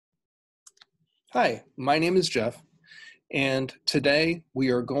Hi, my name is Jeff, and today we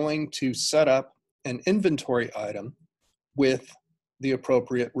are going to set up an inventory item with the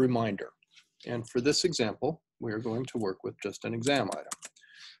appropriate reminder. And for this example, we are going to work with just an exam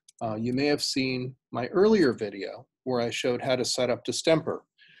item. You may have seen my earlier video where I showed how to set up Distemper.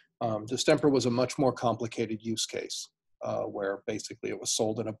 Distemper was a much more complicated use case where basically it was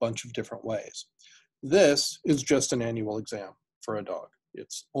sold in a bunch of different ways. This is just an annual exam for a dog.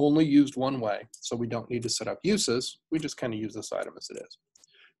 It's only used one way, so we don't need to set up uses. We just kind of use this item as it is.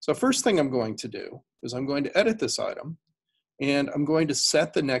 So first thing I'm going to do is I'm going to edit this item, and I'm going to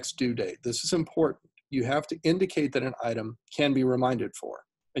set the next due date. This is important. You have to indicate that an item can be reminded for,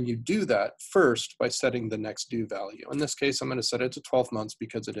 and you do that first by setting the next due value. In this case, I'm going to set it to 12 months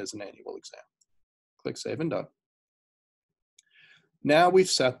because it is an annual exam. Click Save and Done. Now we've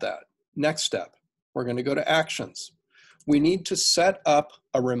set that. Next step, we're going to go to Actions. We need to set up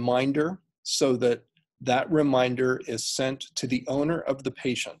a reminder so that that reminder is sent to the owner of the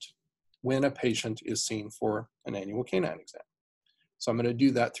patient when a patient is seen for an annual canine exam. So I'm going to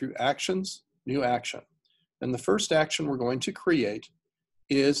do that through Actions, New Action. And the first action we're going to create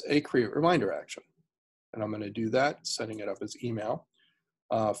is a Create Reminder action. And I'm going to do that, setting it up as email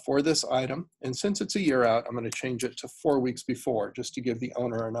for this item. And since it's a year out, I'm going to change it to 4 weeks before, just to give the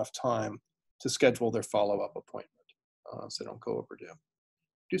owner enough time to schedule their follow-up appointment. So don't go overdue.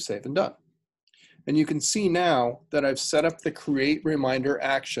 Do Save and Done. And you can see now that I've set up the Create Reminder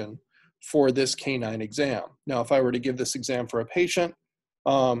action for this canine exam. Now, if I were to give this exam for a patient,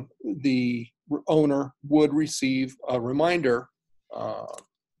 the owner would receive a reminder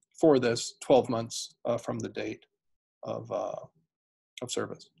for this 12 months from the date of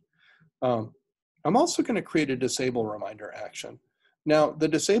service. I'm also going to create a Disable Reminder action. Now, the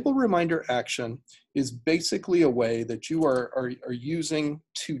Disable Reminder action is basically a way that you are using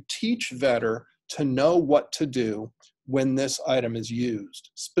to teach Vetter to know what to do when this item is used,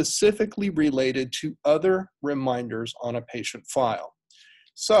 specifically related to other reminders on a patient file.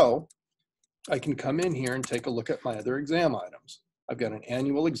 So I can come in here and take a look at my other exam items. I've got an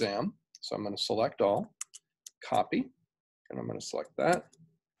annual exam, so I'm going to select all, copy, and I'm going to select that.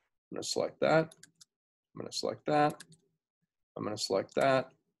 I'm going to select that. I'm going to select that. I'm going to select that,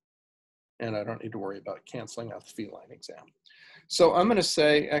 and I don't need to worry about canceling out the feline exam. So I'm going to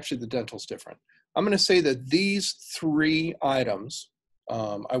say, actually the dental's different. I'm going to say that these 3 items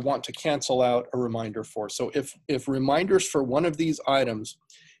I want to cancel out a reminder for. So if reminders for one of these items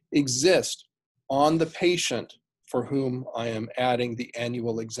exist on the patient for whom I am adding the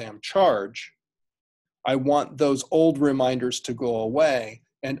annual exam charge, I want those old reminders to go away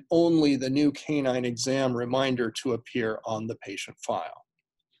and only the new canine exam reminder to appear on the patient file.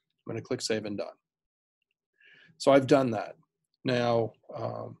 I'm going to click Save and Done. So I've done that. Now,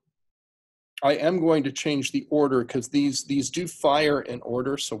 I am going to change the order because these do fire in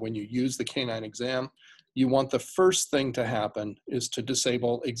order. So when you use the canine exam, you want the first thing to happen is to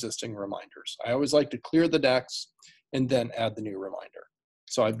disable existing reminders. I always like to clear the decks and then add the new reminder.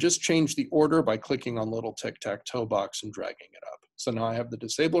 So I've just changed the order by clicking on little tic-tac-toe box and dragging it up. So now I have the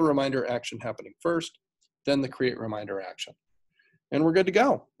Disable Reminder action happening first, then the Create Reminder action. And we're good to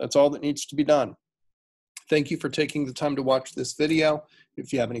go. That's all that needs to be done. Thank you for taking the time to watch this video.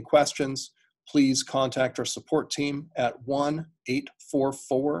 If you have any questions, please contact our support team at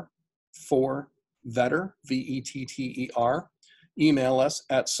 1-844-4-VETTER, V-E-T-T-E-R. Email us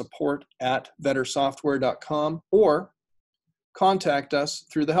at support@vettersoftware.com or contact us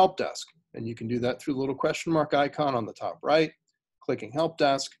through the help desk. And you can do that through the little question mark icon on the top right, clicking help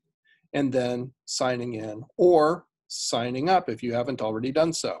desk, and then signing in or signing up if you haven't already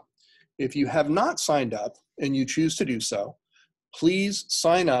done so. If you have not signed up and you choose to do so, please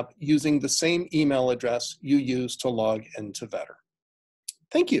sign up using the same email address you use to log into Vetter.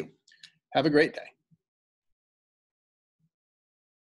 Thank you. Have a great day.